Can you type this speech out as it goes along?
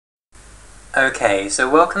Okay, so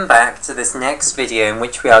welcome back to this next video in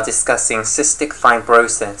which we are discussing cystic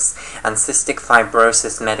fibrosis and cystic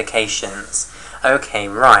fibrosis medications. Okay,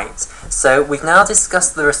 right, so we've now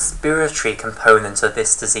discussed the respiratory component of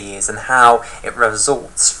this disease and how it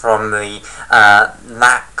results from the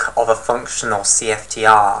lack of a functional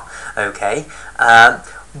CFTR, okay?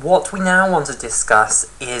 What we now want to discuss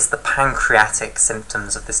is the pancreatic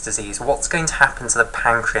symptoms of this disease. What's going to happen to the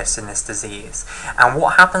pancreas in this disease? And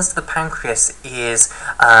what happens to the pancreas is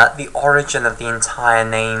the origin of the entire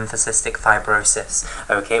name for cystic fibrosis.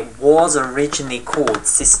 Okay, it was originally called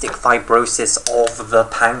cystic fibrosis of the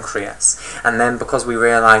pancreas, and then because we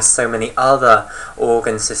realized so many other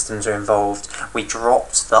organ systems are involved, we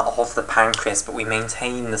dropped the of the pancreas, but we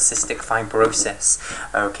maintain the cystic fibrosis.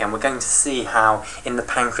 Okay, and we're going to see how in the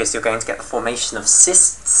pancreas you're going to get the formation of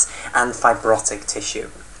cysts and fibrotic tissue,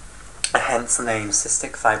 hence the name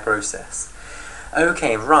cystic fibrosis.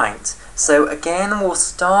 Okay, right, so again we'll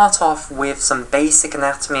start off with some basic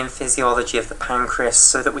anatomy and physiology of the pancreas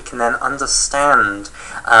so that we can then understand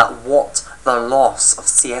what the loss of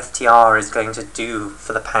CFTR is going to do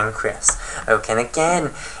for the pancreas. Okay, and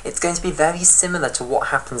again, it's going to be very similar to what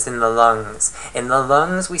happens in the lungs. In the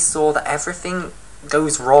lungs we saw that everything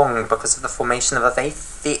goes wrong because of the formation of a very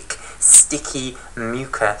thick, sticky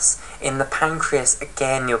mucus. In the pancreas,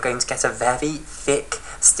 again, you're going to get a very thick,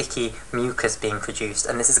 sticky mucus being produced,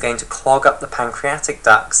 and this is going to clog up the pancreatic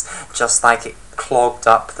ducts, just like it clogged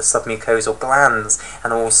up the submucosal glands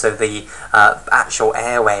and also the actual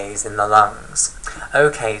airways in the lungs.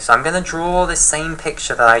 Okay, so I'm going to draw this same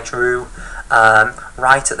picture that I drew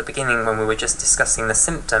right at the beginning when we were just discussing the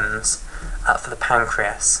symptoms for the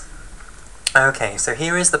pancreas. Okay, so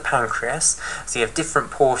here is the pancreas. So you have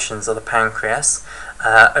different portions of the pancreas.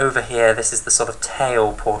 Over here, this is the sort of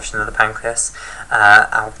tail portion of the pancreas.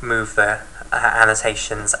 I'll move the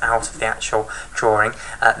annotations out of the actual drawing.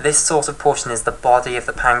 This sort of portion is the body of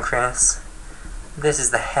the pancreas. This is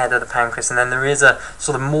the head of the pancreas, and then there is a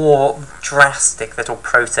sort of more drastic little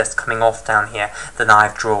process coming off down here than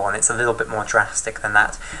I've drawn. It's a little bit more drastic than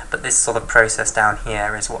that, but this sort of process down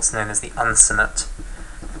here is what's known as the uncinate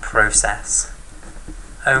process.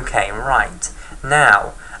 Okay, right.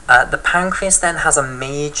 Now, the pancreas then has a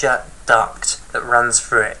major duct that runs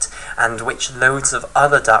through it, and which loads of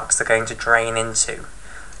other ducts are going to drain into,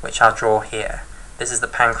 which I'll draw here. This is the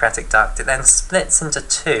pancreatic duct. It then splits into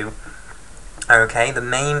two. Okay, the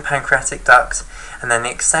main pancreatic duct and then the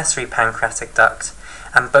accessory pancreatic duct,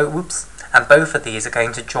 and both of these are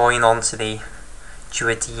going to join onto the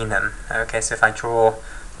duodenum. Okay, so if I draw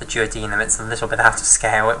the duodenum, it's a little bit out of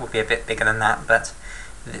scale, it would be a bit bigger than that, but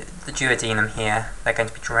the duodenum here, they're going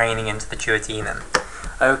to be draining into the duodenum.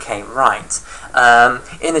 Okay, right.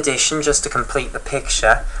 In addition, just to complete the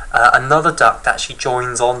picture, another duct actually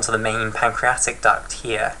joins onto the main pancreatic duct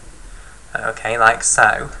here. Okay, like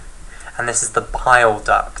so. And this is the bile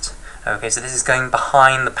duct. Okay, so this is going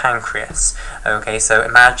behind the pancreas. Okay, so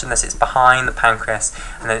imagine this, it's behind the pancreas,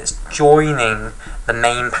 and then it's joining the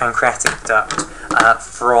main pancreatic duct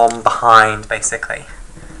from behind, basically.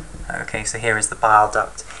 Okay, so here is the bile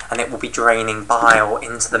duct, and it will be draining bile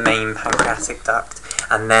into the main pancreatic duct,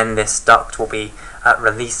 and then this duct will be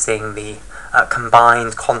releasing the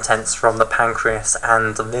combined contents from the pancreas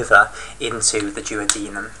and the liver into the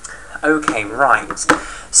duodenum. Okay, right.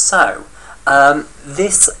 So,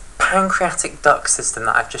 this pancreatic duct system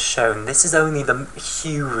that I've just shown, this is only the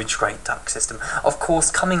huge great duct system. Of course,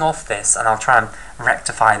 coming off this, and I'll try and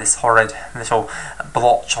rectify this horrid little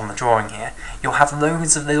blotch on the drawing here, you'll have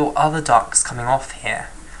loads of little other ducts coming off here,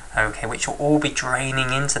 okay, which will all be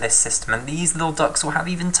draining into this system, and these little ducts will have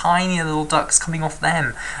even tinier little ducts coming off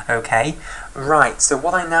them, okay? Right, so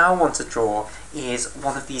what I now want to draw is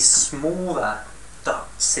one of these smaller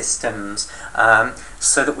duct systems,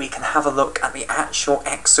 so that we can have a look at the actual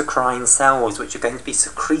exocrine cells which are going to be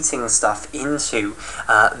secreting stuff into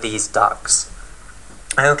these ducts.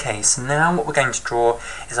 Okay, so now what we're going to draw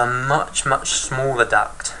is a much smaller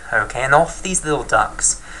duct, okay, and off these little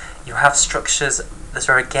ducts you have structures that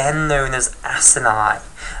are again known as acini.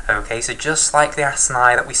 Okay, so just like the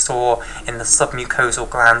acini that we saw in the submucosal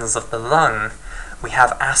glands of the lung, we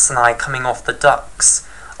have acini coming off the ducts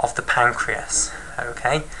of the pancreas.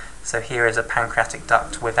 Okay, so here is a pancreatic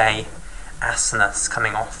duct with a acinus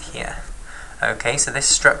coming off here. Okay, so this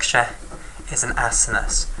structure is an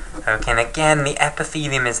acinus. Okay, and again the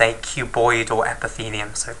epithelium is a cuboidal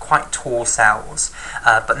epithelium, so quite tall cells,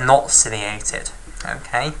 but not ciliated.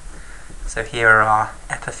 Okay, so here are our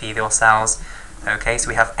epithelial cells. Okay, so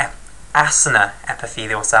we have acinar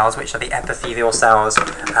epithelial cells, which are the epithelial cells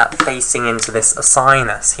facing into this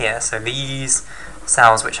acinus here. So these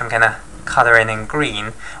cells, which I'm going to colour in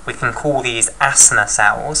green, we can call these acinar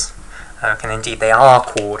cells. Okay, and indeed they are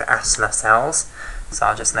called acinar cells. So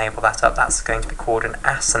I'll just enable that up. That's going to be called an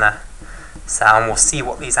acinar cell, and we'll see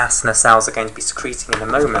what these acinar cells are going to be secreting in a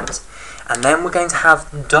moment. And then we're going to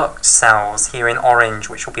have duct cells here in orange,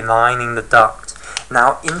 which will be lining the duct.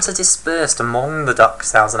 Now, interdispersed among the duct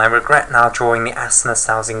cells, and I regret now drawing the acinar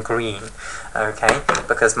cells in green, okay,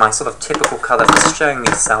 because my sort of typical colour for showing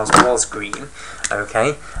these cells was green,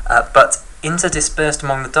 okay, but interdispersed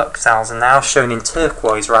among the duct cells and now shown in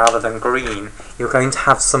turquoise rather than green, you're going to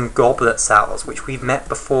have some goblet cells, which we've met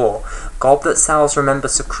before. Goblet cells, remember,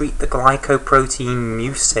 secrete the glycoprotein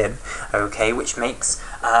mucin, okay, which makes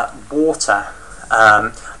water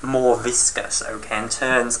more viscous, okay, and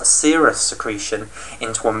turns a serous secretion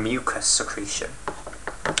into a mucus secretion.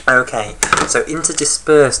 Okay, so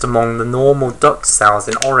interdispersed among the normal duct cells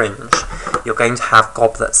in orange, you're going to have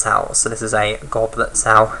goblet cells. So this is a goblet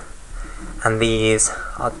cell, and these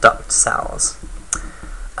are duct cells.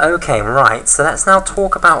 Okay, right, so let's now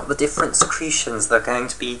talk about the different secretions that are going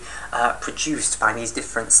to be produced by these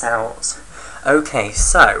different cells. Okay,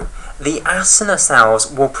 so the acinar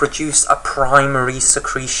cells will produce a primary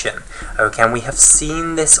secretion, okay, and we have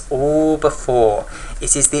seen this all before.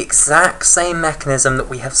 It is the exact same mechanism that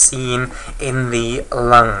we have seen in the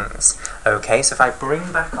lungs, okay, so if I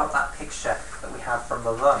bring back up that picture that we have from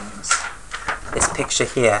the lungs, this picture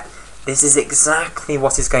here, this is exactly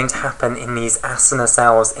what is going to happen in these acinar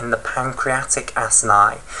cells in the pancreatic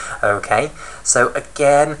acini, okay? So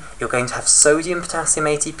again, you're going to have sodium-potassium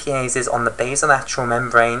ATPases on the basolateral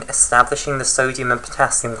membrane, establishing the sodium and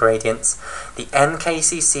potassium gradients. The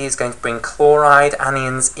NKCC is going to bring chloride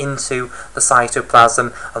anions into the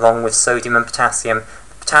cytoplasm along with sodium and potassium.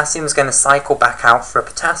 Potassium is going to cycle back out through a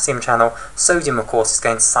potassium channel. Sodium, of course, is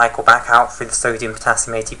going to cycle back out through the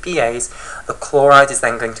sodium-potassium ATPase. The chloride is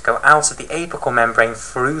then going to go out of the apical membrane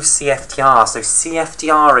through CFTR. So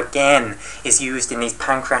CFTR, again, is used in these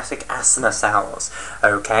pancreatic acinar cells.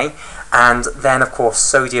 Okay? And then, of course,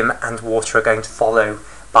 sodium and water are going to follow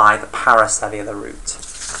by the paracellular route.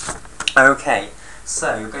 Okay,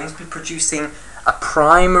 so you're going to be producing a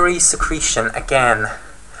primary secretion, again,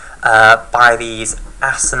 by these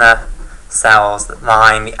acinar cells that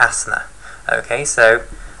line the acina. Okay, so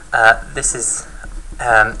this is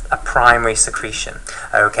a primary secretion.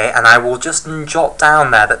 Okay, and I will just jot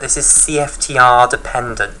down there that this is CFTR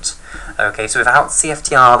dependent. Okay, so without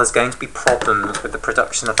CFTR there's going to be problems with the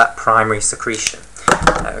production of that primary secretion.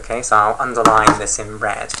 Okay, so I'll underline this in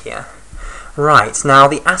red here. Right, now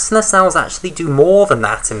the acinar cells actually do more than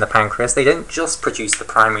that in the pancreas. They don't just produce the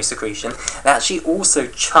primary secretion, they actually also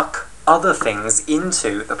chuck other things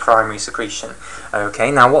into the primary secretion.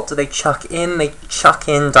 Okay, now what do they chuck in? They chuck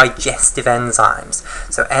in digestive enzymes.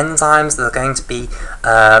 So enzymes that are going to be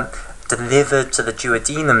delivered to the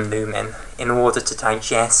duodenum lumen in order to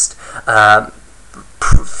digest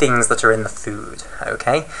things that are in the food.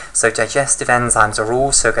 Okay, so digestive enzymes are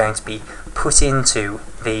also going to be put into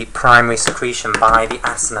the primary secretion by the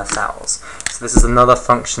acinar cells. So this is another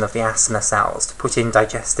function of the acinar cells, to put in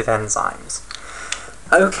digestive enzymes.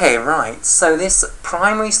 Okay, right, so this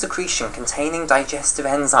primary secretion containing digestive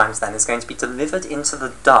enzymes then is going to be delivered into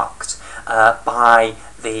the duct by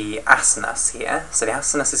the acinus here. So the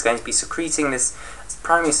acinus is going to be secreting this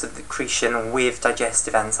primary secretion with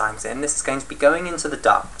digestive enzymes in. This is going to be going into the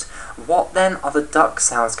duct. What then are the duct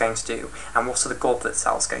cells going to do, and what are the goblet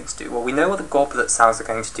cells going to do? Well, we know what the goblet cells are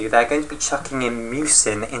going to do. They're going to be chucking in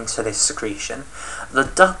mucin into this secretion. The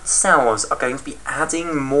duct cells are going to be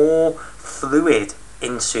adding more fluid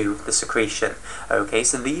into the secretion. Okay,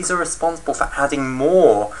 so these are responsible for adding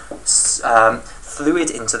more fluid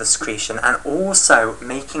into the secretion and also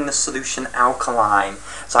making the solution alkaline.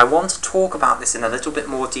 So I want to talk about this in a little bit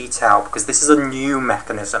more detail because this is a new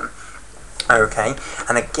mechanism. Okay,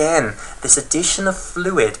 and again, this addition of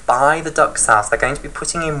fluid by the duct cells, they're going to be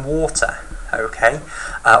putting in water, okay,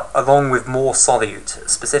 along with more solute.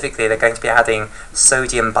 Specifically, they're going to be adding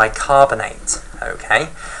sodium bicarbonate, okay,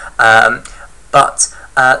 but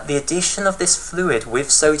the addition of this fluid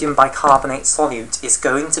with sodium bicarbonate solute is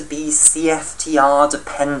going to be CFTR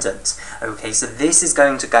dependent. Okay, so this is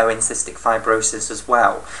going to go in cystic fibrosis as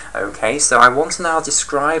well. Okay, so I want to now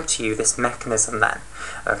describe to you this mechanism then.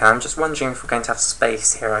 Okay, I'm just wondering if we're going to have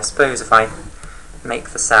space here. I suppose if I make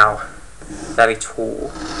the cell very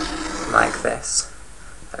tall, like this.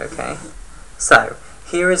 Okay, so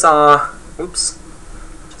here is our, oops,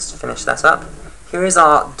 just to finish that up, here is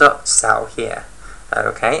our duct cell here.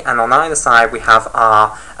 Okay, and on either side we have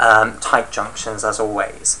our tight junctions as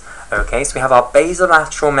always. Okay, so we have our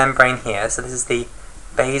basolateral membrane here, so this is the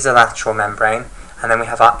basolateral membrane, and then we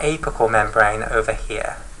have our apical membrane over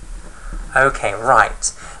here. Okay, right.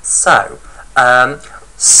 So,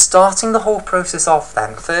 starting the whole process off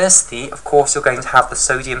then, firstly, of course, you're going to have the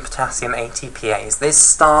sodium-potassium ATPase. This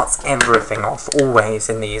starts everything off, always,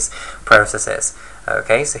 in these processes.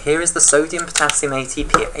 Okay, so here is the sodium-potassium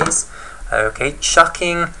ATPase. Okay,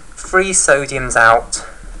 chucking 3 sodiums out.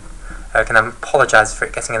 Okay, and I apologise for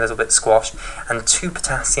it getting a little bit squashed, and 2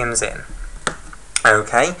 potassiums in.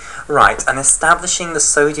 Okay, right, and establishing the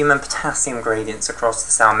sodium and potassium gradients across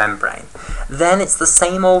the cell membrane. Then it's the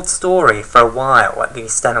same old story for a while, at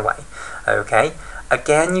least anyway. Okay,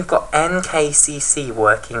 again you've got NKCC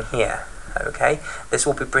working here. Okay, this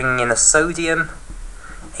will be bringing in a sodium,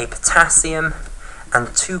 a potassium,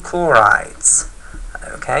 and 2 chlorides.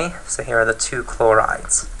 Okay, so here are the 2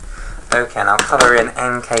 chlorides. Okay, and I'll colour in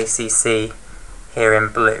NKCC here in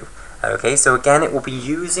blue. Okay, so again it will be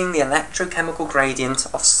using the electrochemical gradient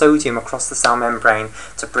of sodium across the cell membrane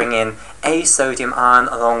to bring in a sodium ion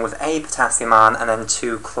along with a potassium ion and then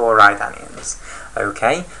 2 chloride anions.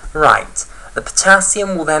 Okay, right. The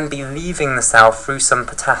potassium will then be leaving the cell through some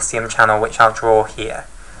potassium channel, which I'll draw here.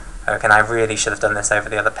 Okay, and I really should have done this over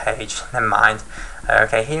the other page, never mind.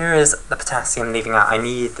 Okay, here is the potassium leaving out. I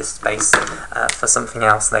need this space for something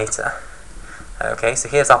else later. Okay, so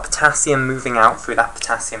here's our potassium moving out through that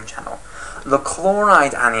potassium channel. The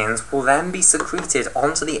chloride anions will then be secreted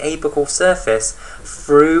onto the apical surface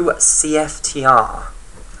through CFTR.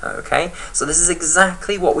 Okay, so this is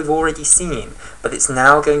exactly what we've already seen, but it's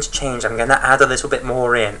now going to change. I'm going to add a little bit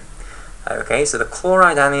more in. Okay, so the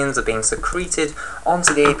chloride anions are being secreted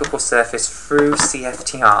onto the apical surface through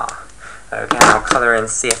CFTR. Okay, and I'll colour in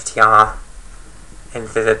CFTR in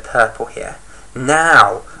vivid purple here.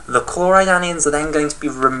 Now, the chloride anions are then going to be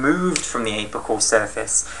removed from the apical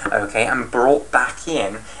surface, okay, and brought back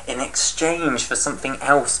in exchange for something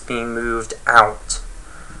else being moved out.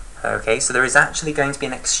 Okay, so there is actually going to be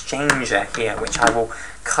an exchanger here, which I will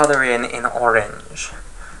colour in orange.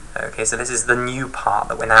 Okay, so this is the new part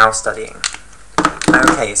that we're now studying.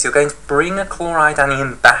 Okay, so you're going to bring a chloride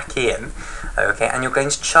anion back in, okay, and you're going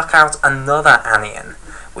to chuck out another anion,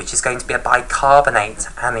 which is going to be a bicarbonate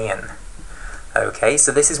anion. Okay,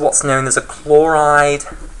 so this is what's known as a chloride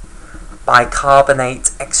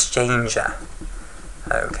bicarbonate exchanger.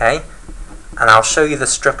 Okay, and I'll show you the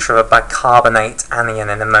structure of a bicarbonate anion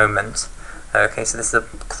in a moment. Okay, so this is a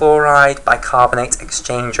chloride bicarbonate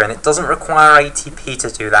exchanger, and it doesn't require ATP to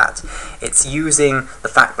do that. It's using the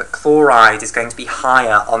fact that chloride is going to be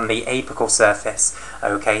higher on the apical surface,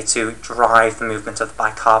 okay, to drive the movement of the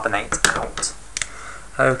bicarbonate out.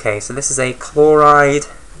 Okay, so this is a chloride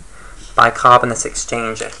bicarbonate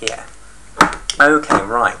exchanger here. Okay,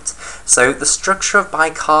 right. So the structure of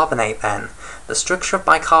bicarbonate then. The structure of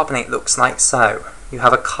bicarbonate looks like so. You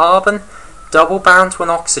have a carbon double bound to an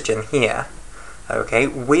oxygen here, okay,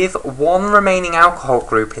 with one remaining alcohol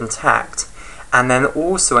group intact, and then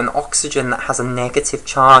also an oxygen that has a negative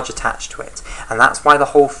charge attached to it. And that's why the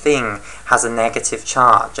whole thing has a negative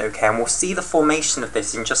charge, okay, and we'll see the formation of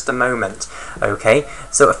this in just a moment, okay.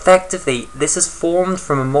 So effectively, this is formed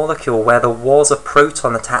from a molecule where there was a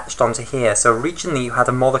proton attached onto here. So originally you had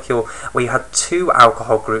a molecule where you had 2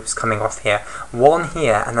 alcohol groups coming off here, one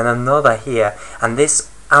here and then another here, and this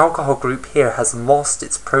alcohol group here has lost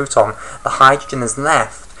its proton. The hydrogen is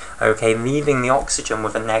left, okay, leaving the oxygen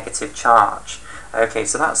with a negative charge. Okay,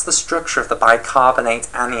 so that's the structure of the bicarbonate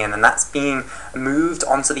anion, and that's being moved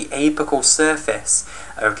onto the apical surface,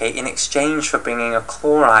 okay, in exchange for bringing a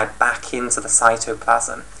chloride back into the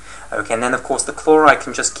cytoplasm. Okay, and then of course the chloride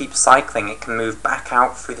can just keep cycling. It can move back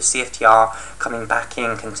out through the CFTR, coming back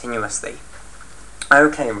in continuously.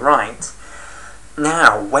 Okay, right.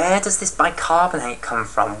 Now, where does this bicarbonate come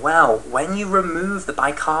from? Well, when you remove the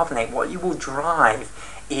bicarbonate, what you will drive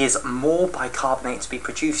is more bicarbonate to be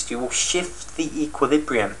produced. You will shift the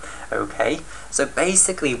equilibrium, okay? So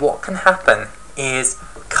basically what can happen is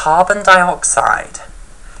carbon dioxide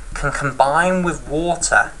can combine with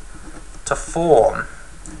water to form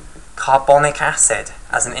carbonic acid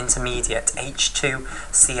as an intermediate,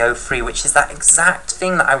 H2CO3, which is that exact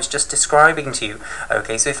thing that I was just describing to you.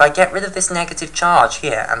 Okay, so if I get rid of this negative charge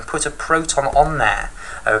here and put a proton on there,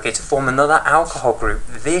 okay, to form another alcohol group,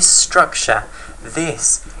 this structure,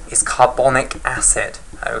 this is carbonic acid,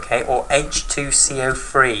 okay, or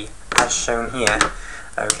H2CO3 as shown here.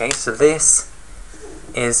 Okay, so this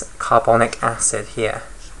is carbonic acid here.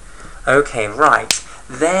 Okay, right.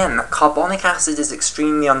 Then carbonic acid is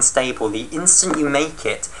extremely unstable. The instant you make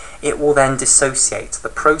it, it will then dissociate. The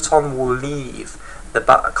proton will leave the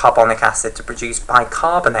carbonic acid to produce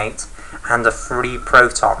bicarbonate and a free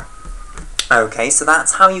proton. Okay, so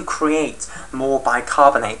that's how you create more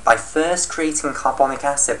bicarbonate, by first creating carbonic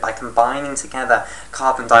acid by combining together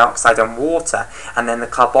carbon dioxide and water, and then the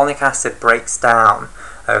carbonic acid breaks down.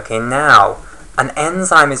 Okay, now an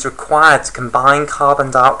enzyme is required to combine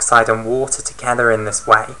carbon dioxide and water together in this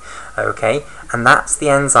way. Okay, and that's the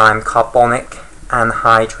enzyme carbonic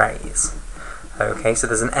anhydrase. Okay, so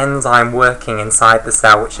there's an enzyme working inside the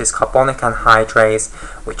cell which is carbonic anhydrase,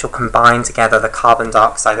 which will combine together the carbon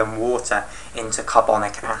dioxide and water into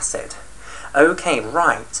carbonic acid. Okay,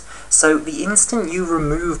 right. So the instant you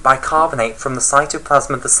remove bicarbonate from the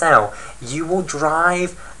cytoplasm of the cell, you will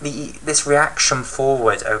drive this reaction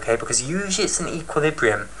forward, okay, because usually it's an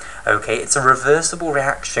equilibrium. Okay, it's a reversible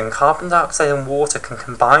reaction. Carbon dioxide and water can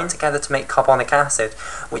combine together to make carbonic acid,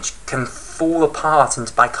 which can fall apart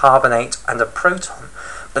into bicarbonate and a proton,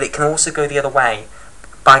 but it can also go the other way.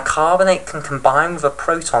 Bicarbonate can combine with a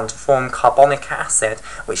proton to form carbonic acid,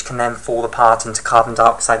 which can then fall apart into carbon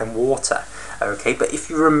dioxide and water. Okay, but if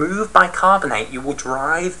you remove bicarbonate, you will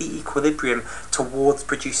drive the equilibrium towards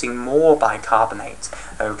producing more bicarbonate.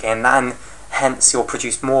 Okay, and then hence you'll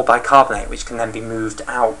produce more bicarbonate, which can then be moved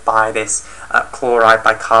out by this chloride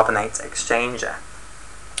bicarbonate exchanger.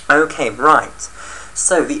 Okay, right.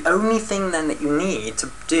 So the only thing then that you need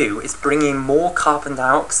to do is bring in more carbon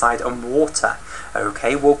dioxide and water.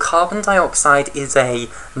 Okay, well, carbon dioxide is a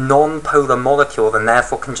non-polar molecule and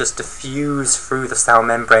therefore can just diffuse through the cell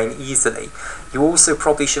membrane easily. You also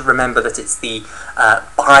probably should remember that it's the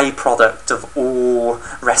byproduct of all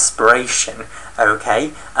respiration,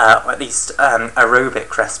 okay, or at least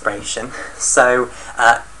aerobic respiration. So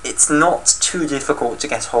it's not too difficult to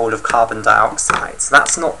get hold of carbon dioxide, so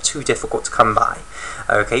that's not too difficult to come by.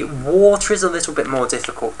 Okay, water is a little bit more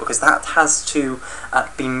difficult because that has to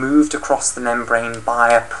be moved across the membrane by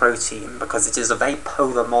a protein, because it is a very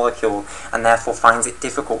polar molecule and therefore finds it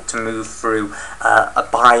difficult to move through a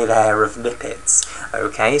bilayer of lipids.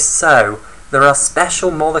 Okay, so there are special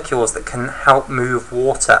molecules that can help move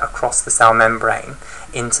water across the cell membrane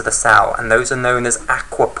into the cell, and those are known as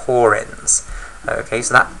aquaporins. Okay,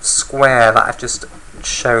 so that square that I've just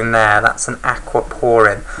shown there, that's an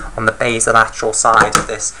aquaporin on the basolateral side of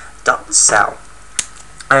this duct cell.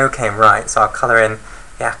 Okay, right, so I'll colour in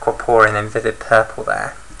the aquaporin in vivid purple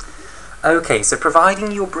there. Okay, so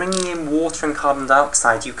providing you're bringing in water and carbon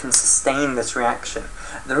dioxide, you can sustain this reaction.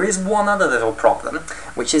 There is one other little problem,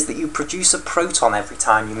 which is that you produce a proton every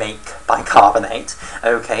time you make bicarbonate.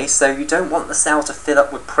 Okay, so you don't want the cell to fill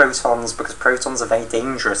up with protons, because protons are very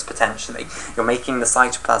dangerous potentially. You're making the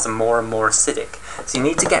cytoplasm more and more acidic. So you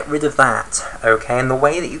need to get rid of that. Okay, and the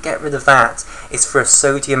way that you get rid of that is for a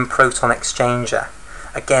sodium proton exchanger.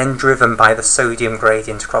 Again, driven by the sodium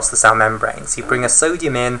gradient across the cell membrane. So you bring a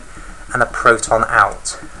sodium in and a proton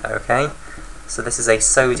out. Okay, so this is a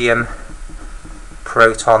sodium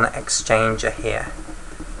proton exchanger here.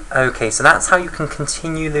 Okay, so that's how you can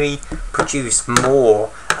continually produce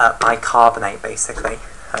more bicarbonate, basically.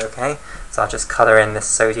 Okay, so I'll just colour in this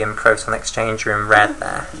sodium proton exchanger in red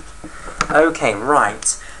there. Okay, right.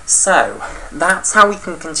 So that's how we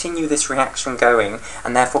can continue this reaction going,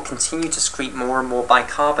 and therefore continue to secrete more and more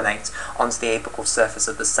bicarbonate onto the apical surface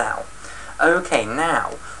of the cell. Okay,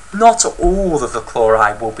 now, not all of the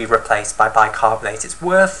chloride will be replaced by bicarbonate. It's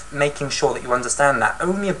worth making sure that you understand that.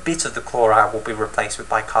 Only a bit of the chloride will be replaced with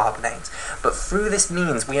bicarbonate. But through this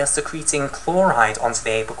means we are secreting chloride onto the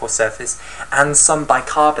apical surface and some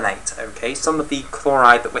bicarbonate. Okay, some of the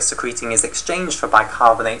chloride that we're secreting is exchanged for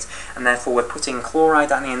bicarbonate, and therefore we're putting chloride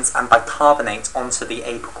anions and bicarbonate onto the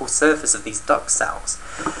apical surface of these duct cells.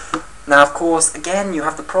 Now, of course, again, you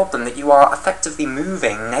have the problem that you are effectively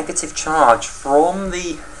moving negative charge from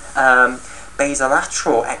the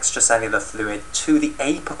basolateral extracellular fluid to the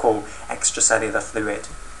apical extracellular fluid.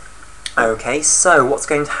 Okay, so what's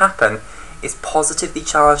going to happen is positively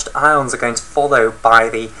charged ions are going to follow by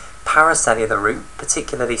the paracellular route,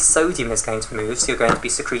 particularly sodium is going to move, so you're going to be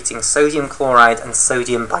secreting sodium chloride and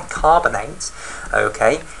sodium bicarbonate,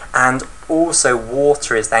 okay, and also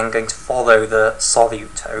water is then going to follow the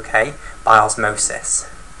solute, okay, by osmosis.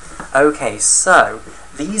 Okay, so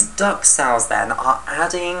these duct cells then are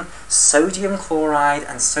adding sodium chloride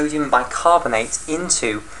and sodium bicarbonate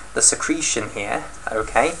into the secretion here,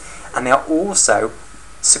 okay, and they are also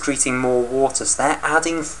secreting more water, so they're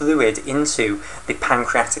adding fluid into the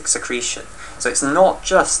pancreatic secretion. So it's not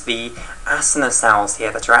just the acinar cells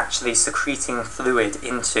here that are actually secreting fluid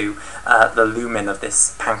into the lumen of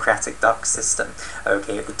this pancreatic duct system.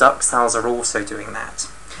 Okay, the duct cells are also doing that.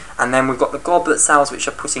 And then we've got the goblet cells which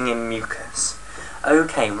are putting in mucus.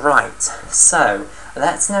 Okay, right, so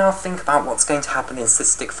let's now think about what's going to happen in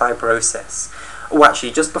cystic fibrosis. Oh,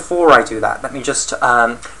 actually, just before I do that, let me just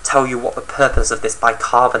tell you what the purpose of this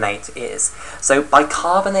bicarbonate is. So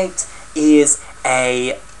bicarbonate is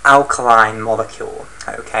a alkaline molecule,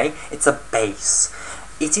 okay? It's a base.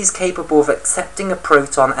 It is capable of accepting a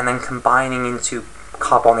proton and then combining into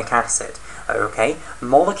carbonic acid. Okay,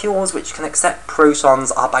 molecules which can accept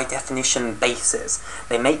protons are by definition bases.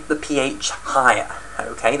 They make the pH higher.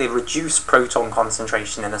 Okay, they reduce proton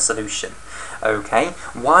concentration in a solution. Okay,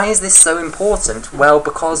 why is this so important? Well,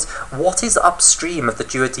 because what is upstream of the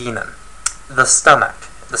duodenum? The stomach.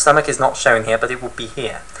 The stomach is not shown here, but it will be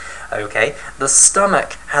here. Okay, the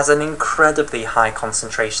stomach has an incredibly high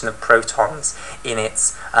concentration of protons in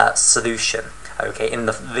its solution. Okay, in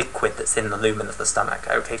the liquid that's in the lumen of the stomach.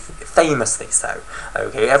 Okay, famously so.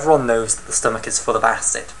 Okay, everyone knows that the stomach is full of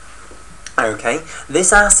acid. Okay,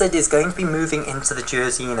 this acid is going to be moving into the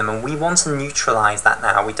duodenum, and we want to neutralize that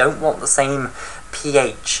now. We don't want the same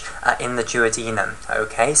pH in the duodenum.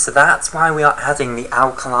 Okay, so that's why we are adding the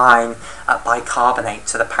alkaline bicarbonate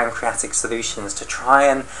to the pancreatic solutions, to try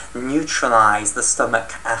and neutralize the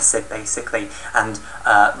stomach acid basically, and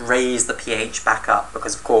raise the pH back up,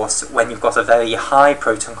 because of course when you've got a very high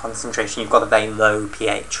proton concentration you've got a very low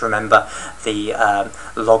pH. Remember the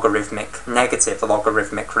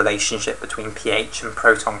logarithmic relationship between pH and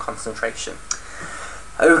proton concentration.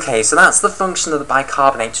 Okay, so that's the function of the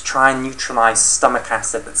bicarbonate, to try and neutralize stomach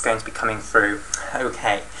acid that's going to be coming through.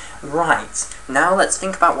 Okay, right, now let's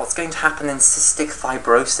think about what's going to happen in cystic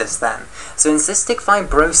fibrosis then. So in cystic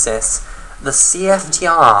fibrosis, the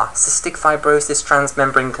CFTR, Cystic Fibrosis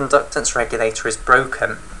Transmembrane conductance regulator, is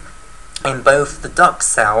broken in both the duct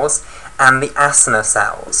cells and the acinar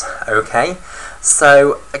cells. Okay,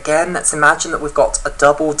 so again, let's imagine that we've got a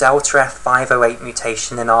double delta F508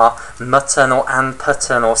 mutation in our maternal and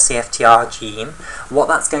paternal CFTR gene. What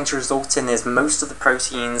that's going to result in is most of the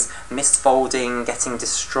proteins misfolding, getting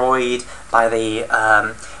destroyed by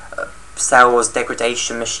the cell's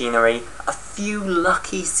degradation machinery. A few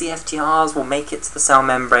lucky CFTRs will make it to the cell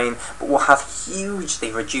membrane, but will have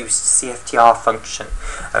hugely reduced CFTR function.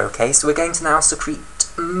 Okay, so we're going to now secrete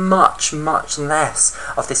much less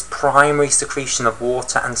of this primary secretion of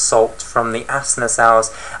water and salt from the acinar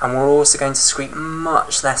cells, and we're also going to secrete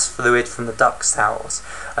much less fluid from the duct cells.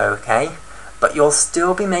 Okay, but you'll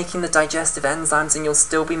still be making the digestive enzymes, and you'll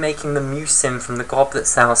still be making the mucin from the goblet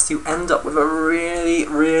cells, so you end up with a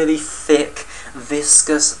really thick,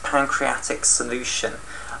 viscous pancreatic solution,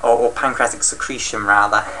 or pancreatic secretion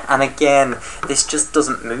rather. And again, this just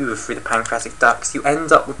doesn't move through the pancreatic ducts. You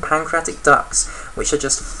end up with pancreatic ducts which are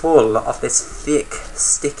just full of this thick,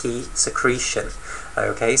 sticky secretion.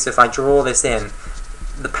 Okay, so if I draw this in,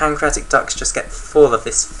 the pancreatic ducts just get full of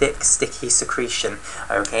this thick, sticky secretion.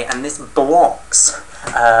 Okay, and this blocks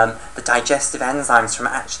the digestive enzymes from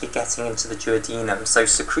actually getting into the duodenum. So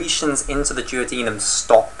secretions into the duodenum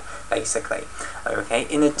stop, basically. Okay,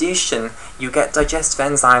 in addition, you get digestive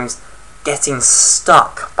enzymes getting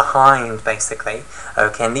stuck behind, basically.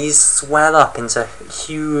 Okay, and these swell up into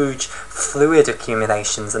huge fluid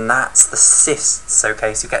accumulations, and that's the cysts.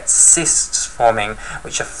 Okay, so you get cysts forming,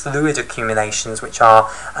 which are fluid accumulations, which are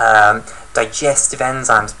digestive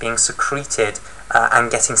enzymes being secreted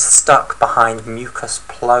and getting stuck behind mucus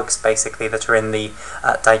plugs, basically, that are in the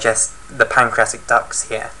pancreatic ducts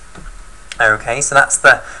here. Okay, so that's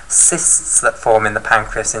the cysts that form in the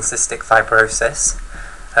pancreas in cystic fibrosis.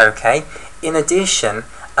 Okay, in addition,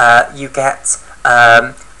 you get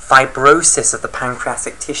fibrosis of the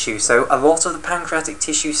pancreatic tissue. So a lot of the pancreatic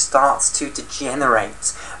tissue starts to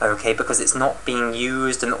degenerate, okay, because it's not being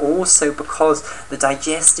used, and also because the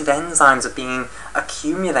digestive enzymes are being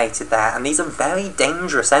accumulated there, and these are very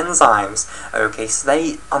dangerous enzymes. Okay, so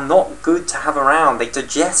they are not good to have around. They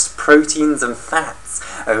digest proteins and fats.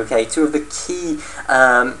 Okay, two of the key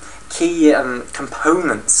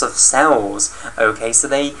components of cells. Okay, so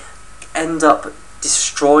they end up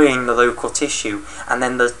destroying the local tissue, and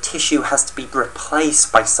then the tissue has to be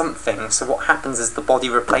replaced by something. So what happens is the body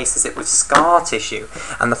replaces it with scar tissue,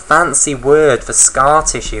 and the fancy word for scar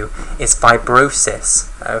tissue is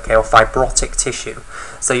fibrosis, okay, or fibrotic tissue.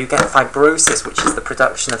 So you get fibrosis, which is the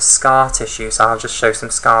production of scar tissue. So I'll just show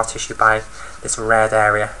some scar tissue by this red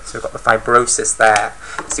area. So we've got the fibrosis there.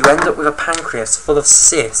 So you end up with a pancreas full of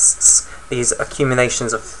cysts, these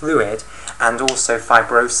accumulations of fluid, and also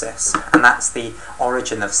fibrosis, and that's the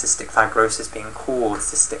origin of cystic fibrosis being called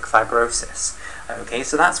cystic fibrosis. Okay,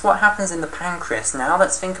 so that's what happens in the pancreas. Now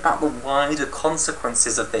let's think about the wider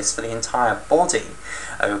consequences of this for the entire body.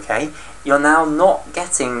 Okay, you're now not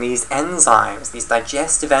getting these enzymes, these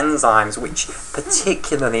digestive enzymes, which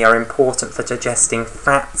particularly are important for digesting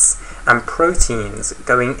fats and proteins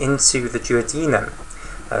going into the duodenum.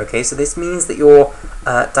 Okay, so this means that your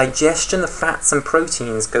digestion of fats and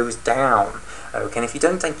proteins goes down. Okay, and if you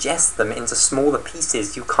don't digest them into smaller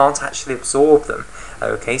pieces, you can't actually absorb them.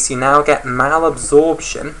 Okay, so you now get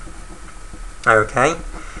malabsorption. Okay,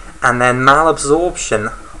 and then malabsorption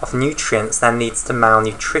of nutrients then leads to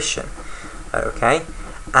malnutrition. Okay,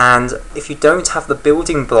 and if you don't have the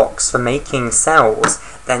building blocks for making cells,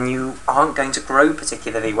 then you aren't going to grow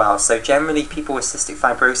particularly well. So generally people with cystic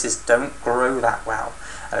fibrosis don't grow that well.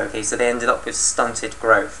 Okay, so they ended up with stunted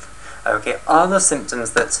growth. Okay, other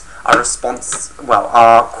symptoms that are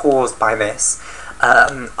are caused by this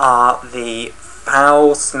are the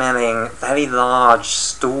foul-smelling, very large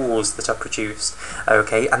stools that are produced.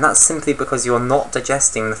 Okay, and that's simply because you're not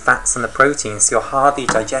digesting the fats and the proteins, so you're hardly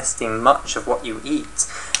digesting much of what you eat.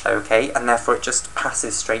 Okay, and therefore it just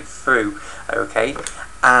passes straight through. Okay,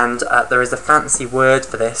 and there is a fancy word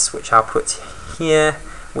for this, which I'll put here,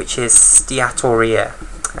 which is steatorrhea.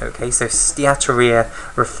 Okay, so steatorrhea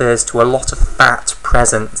refers to a lot of fat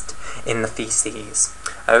present in the feces.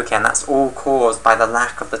 Okay, and that's all caused by the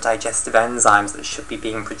lack of the digestive enzymes that should be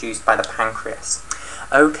being produced by the pancreas.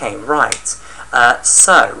 Okay, right. That,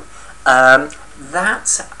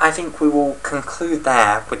 I think we will conclude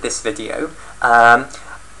there with this video.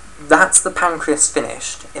 That's the pancreas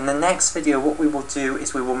finished. In the next video, what we will do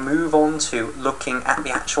is we will move on to looking at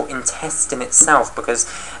the actual intestine itself, because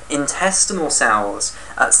intestinal cells,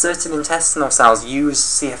 certain intestinal cells use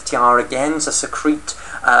CFTR again to secrete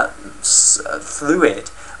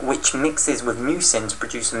fluid which mixes with mucin to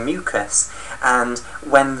produce mucus, and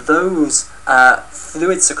when those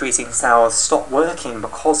fluid secreting cells stop working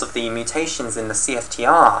because of the mutations in the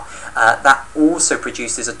CFTR, that also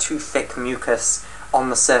produces a too thick mucus on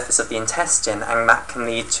the surface of the intestine, and that can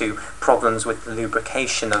lead to problems with the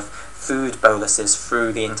lubrication of food boluses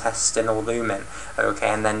through the intestinal lumen, okay,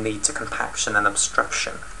 and then lead to compaction and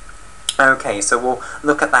obstruction. Okay, so we'll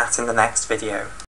look at that in the next video.